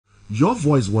Your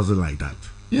voice wasn't like that.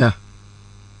 Yeah.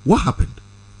 What happened?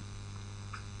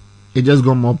 It just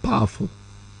got more powerful.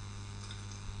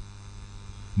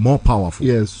 More powerful?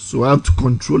 Yes. So I have to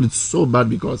control it so bad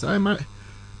because I might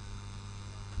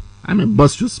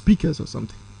bust your speakers or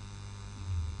something.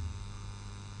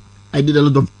 I did a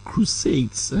lot of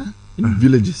crusades in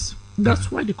villages. That's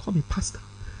why they call me pastor.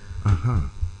 But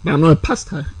I'm not a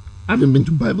pastor. I haven't been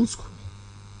to Bible school.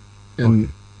 And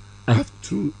I have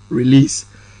to release.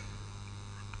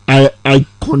 I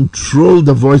control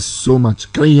the voice so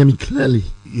much. Can you hear me clearly?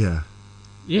 Yeah.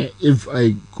 Yeah. If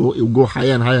I go, it will go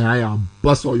higher and higher and higher. I'll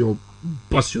bust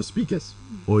your speakers.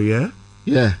 Oh yeah?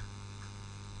 Yeah.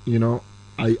 You know,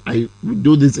 I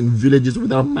do this in villages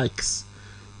without mics.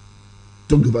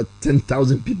 Talk about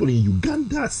 10,000 people in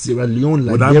Uganda, Sierra Leone,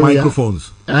 Liberia. Without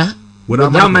microphones?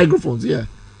 Without microphones, yeah.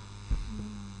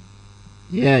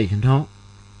 Yeah, you know.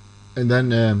 And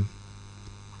then,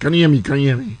 can you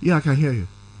hear me? Yeah, I can hear you.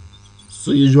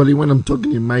 So usually when I'm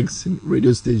talking in mics in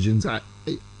radio stations,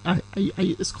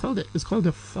 it's called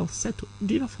a falsetto.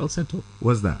 Do you know falsetto?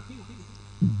 What's that?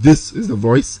 This is the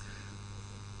voice.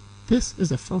 This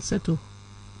is a falsetto.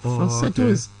 Oh, Falsetto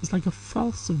okay. is like a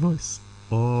false voice.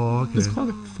 Oh, okay. It's called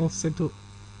a falsetto.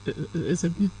 It's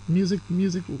a music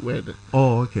word.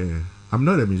 Oh, okay. I'm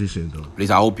not a musician though.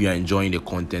 Please, I hope you are enjoying the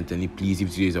content, and please,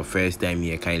 if today is your first time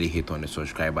here, kindly hit on the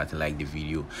subscribe button, like the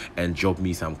video, and drop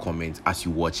me some comments as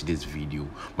you watch this video.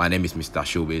 My name is Mr.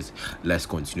 Showbiz. Let's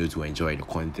continue to enjoy the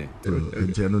content.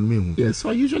 Yeah, so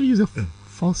I usually use a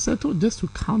falsetto just to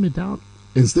calm it down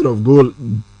instead of go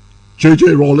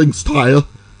JJ Rowling style.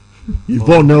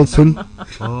 Yvonne Nelson.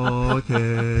 Oh,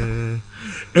 okay.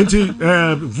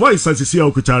 And voice as you see,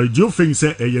 do you think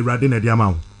say you're riding at the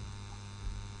amount?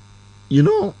 You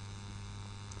know,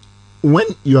 when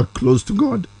you are close to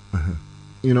God,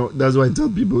 you know, that's why I tell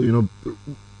people, you know,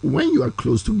 when you are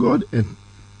close to God and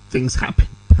things happen.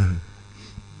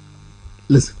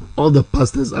 Listen, all the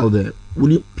pastors out there,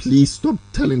 will you please stop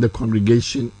telling the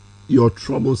congregation your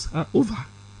troubles are over?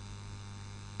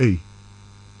 Hey.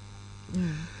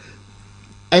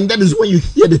 And that is when you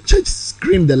hear the church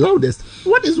scream the loudest.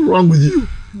 What is wrong with you?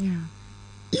 Yeah.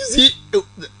 You see,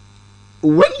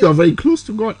 when you are very close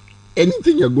to God,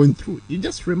 anything you're going through, you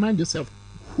just remind yourself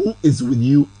who is with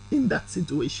you in that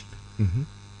situation.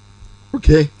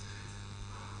 Okay?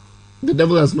 The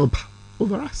devil has no power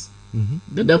over us.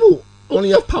 The devil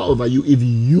only has power over you if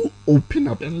you open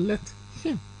up and let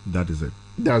him. That is it.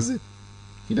 That's it.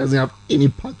 He doesn't have any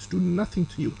power to do nothing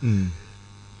to you.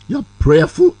 You're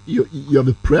prayerful. You have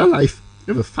a prayer life.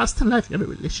 You have a fasting life. You have a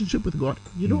relationship with God.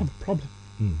 You don't have a problem.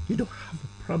 You don't have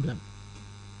a problem.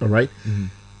 All right?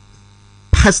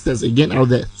 Pastors, again, out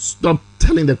there, stop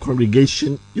telling the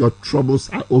congregation your troubles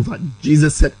are over.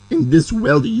 Jesus said, in this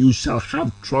world you shall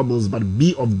have troubles, but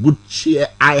be of good cheer.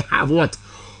 I have what?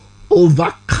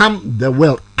 Overcome the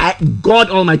world. God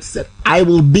Almighty said, I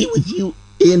will be with you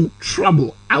in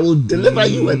trouble. I will deliver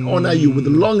you and honor you. With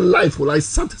long life will I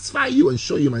satisfy you and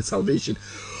show you my salvation.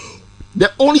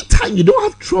 The only time you don't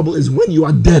have trouble is when you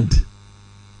are dead.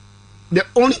 The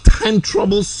only time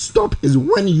troubles stop is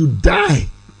when you die.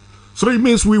 So it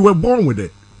means we were born with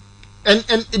it. And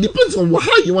it depends on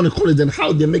how you want to call it and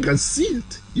how they make us see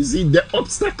it. You see, the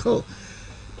obstacle,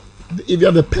 if you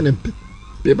have a pen and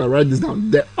paper, write this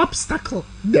down. The obstacle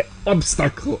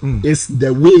is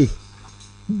the way.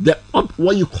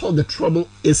 What you call the trouble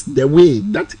is the way.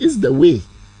 That is the way.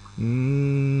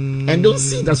 And don't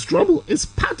see it as trouble. It's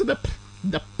part of the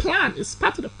plan. It's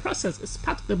part of the process. It's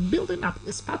part of the building up.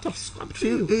 It's part of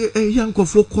sculpture. Young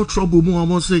for trouble.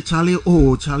 More say Charlie.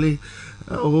 Oh, Charlie.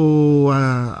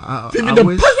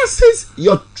 The pastor says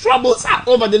your troubles are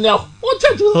over. Then they're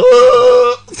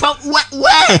from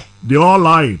where? They're all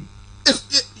lying.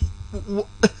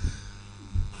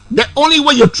 The only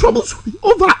way your troubles will be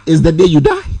over is the day you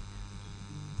die.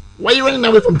 Why are you running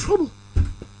away from trouble?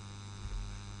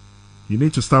 You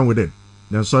need to stand with it.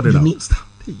 Then sort it out.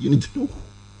 You need to know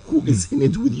who is in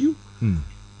it with you.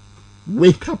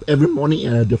 Wake up every morning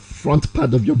and at the front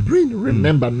part of your brain,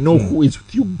 remember, know who is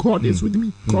with you. God is with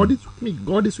me. God is with me.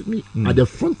 God is with me. At the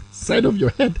front side of your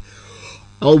head,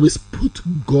 always put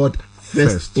God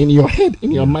first. In your head,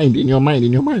 in your mind, in your mind,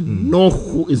 in your mind. Know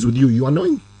who is with you. You are not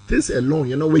in this alone.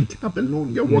 You're not waking up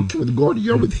alone. You're walking with God.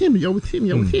 You're with Him. You're with Him.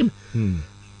 You're with Him.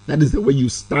 That is the way you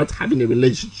start having a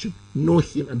relationship. Know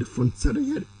Him at the front side of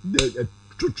your head. The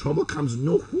trouble comes,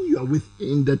 know who you are with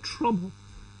in the trouble.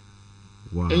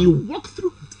 Wow. And you walk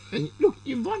through it. And look,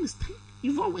 Yvonne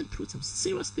went through some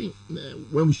serious thing.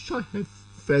 When we shot her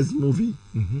first movie,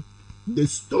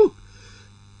 the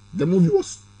movie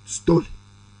was stolen.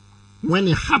 When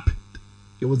it happened,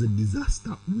 It was a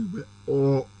disaster. We were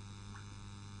all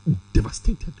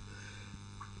devastated.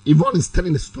 Yvonne is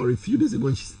telling the story a few days ago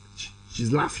and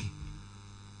she's laughing.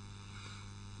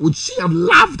 Would she have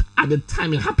laughed at the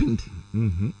time it happened?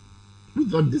 We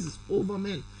thought this is over,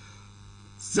 man.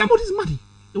 Somebody's money.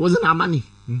 It wasn't our money.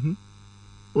 It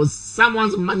was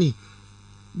someone's money.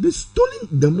 They stole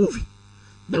the movie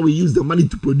that we used the money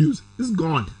to produce. It's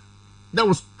gone. That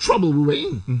was trouble we were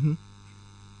in.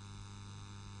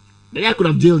 The guy could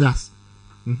have jailed us.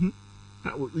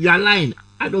 You are lying.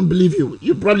 I don't believe you.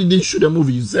 You probably didn't shoot a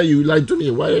movie. You say you lied to me.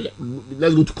 Why?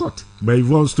 Let's go to court. But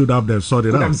Yvonne stood up there,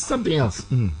 sorted out. Something else.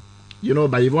 You know,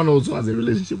 but Yvonne also has a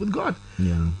relationship with God.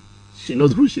 Yeah. She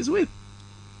knows who she's with.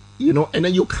 You know, and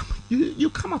then you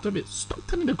come out of it. Stop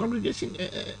telling the congregation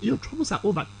your troubles are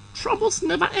over. Troubles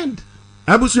never end.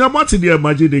 Abusia mati the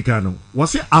Majid Michel.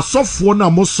 Was it a soft one?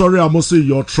 I'm sorry. I'm say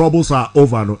your troubles are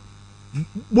over. No,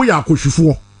 boy, I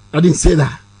didn't say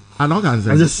that. I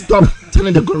just stop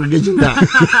telling the congregation that.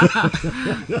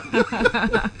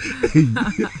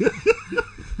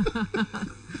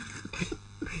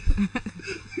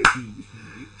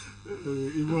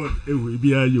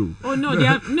 You. Oh no,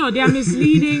 they are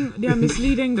misleading. They are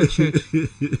misleading the church.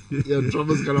 Your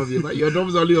troubles cannot be over. Your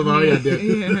troubles only over here.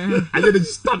 Yeah. I didn't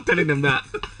stop telling them that.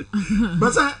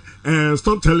 But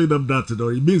stop telling them that. Though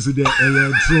it means they're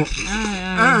true.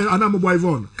 And I'm a boy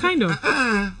Yvonne. Kind of.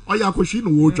 Oh yeah,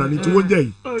 question watch and it one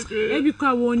day. Okay.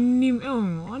 Because one him.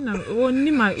 One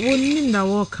him that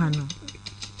walk no.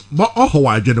 But how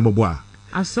I get them boy.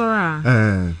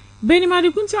 Asora. Beni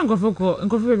madi kunti nkofo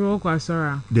bebe woko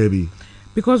asora. Debbie.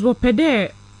 Because what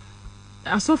pede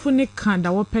asofo ne kan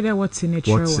da what pede what's in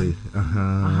nature.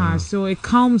 So it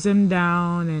calms them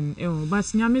down and but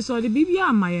nyame so the Biblia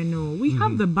amaye no. We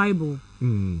have the Bible.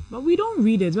 But we don't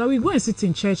read it. But we go and sit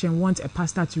in church and want a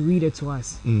pastor to read it to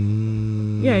us.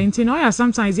 Yeah, in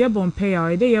sometimes you bon pay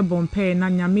or they bon pay na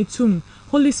nyame tum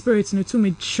Holy Spirit no tum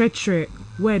tretre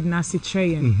word na si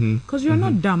cheyen. Because you're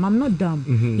not dumb. I'm not dumb.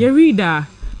 You reader.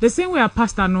 The same way a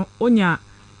pastor no onya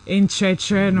in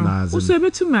church no. Also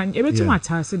ebe too much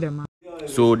them.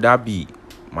 So that be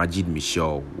Majid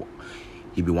Michel.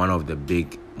 He be one of the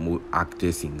big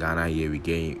actors in Ghana here. We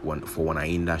get one for one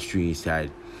industry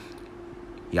inside.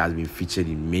 He has been featured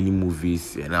in many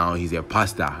movies and now he's a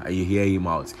pastor and you hear him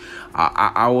out.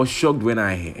 I was shocked when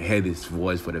I heard his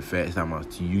voice for the first time on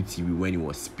UTV when he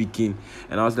was speaking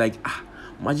and I was like,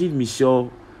 Majid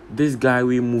Michel, this guy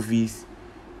with movies,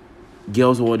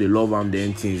 girls what they love him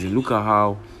then things and look at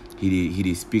how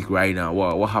he speak right now.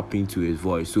 What happened to his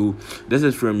voice? So this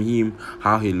is from him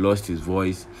how he lost his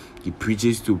voice. He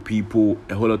preaches to people,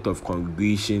 a whole lot of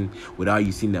congregation without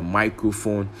using the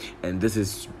microphone, and this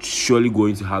is surely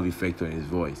going to have effect on his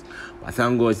voice. But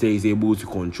thank God say he's able to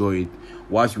control it.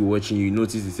 Whilst you're watching, you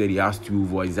notice he said he has two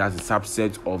voices. He has a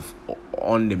subset of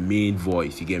on the main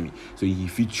voice. You get me? So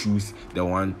if he choose the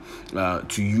one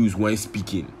to use when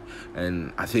speaking,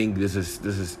 and I think this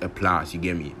is a plus. You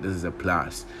get me? This is a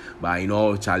plus. But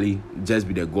Charlie, just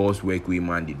be the God's work way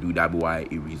man. They do that, but why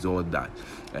it result that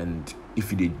and.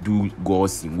 If they do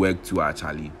God's work too,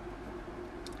 actually,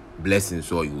 blessings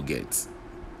all you will get.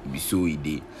 Be so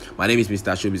easy. My name is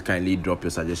Mr. Showbiz. Kindly drop your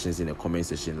suggestions in the comment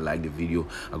section. Like the video.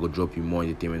 I go drop you more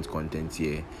entertainment content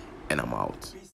here, and I'm out.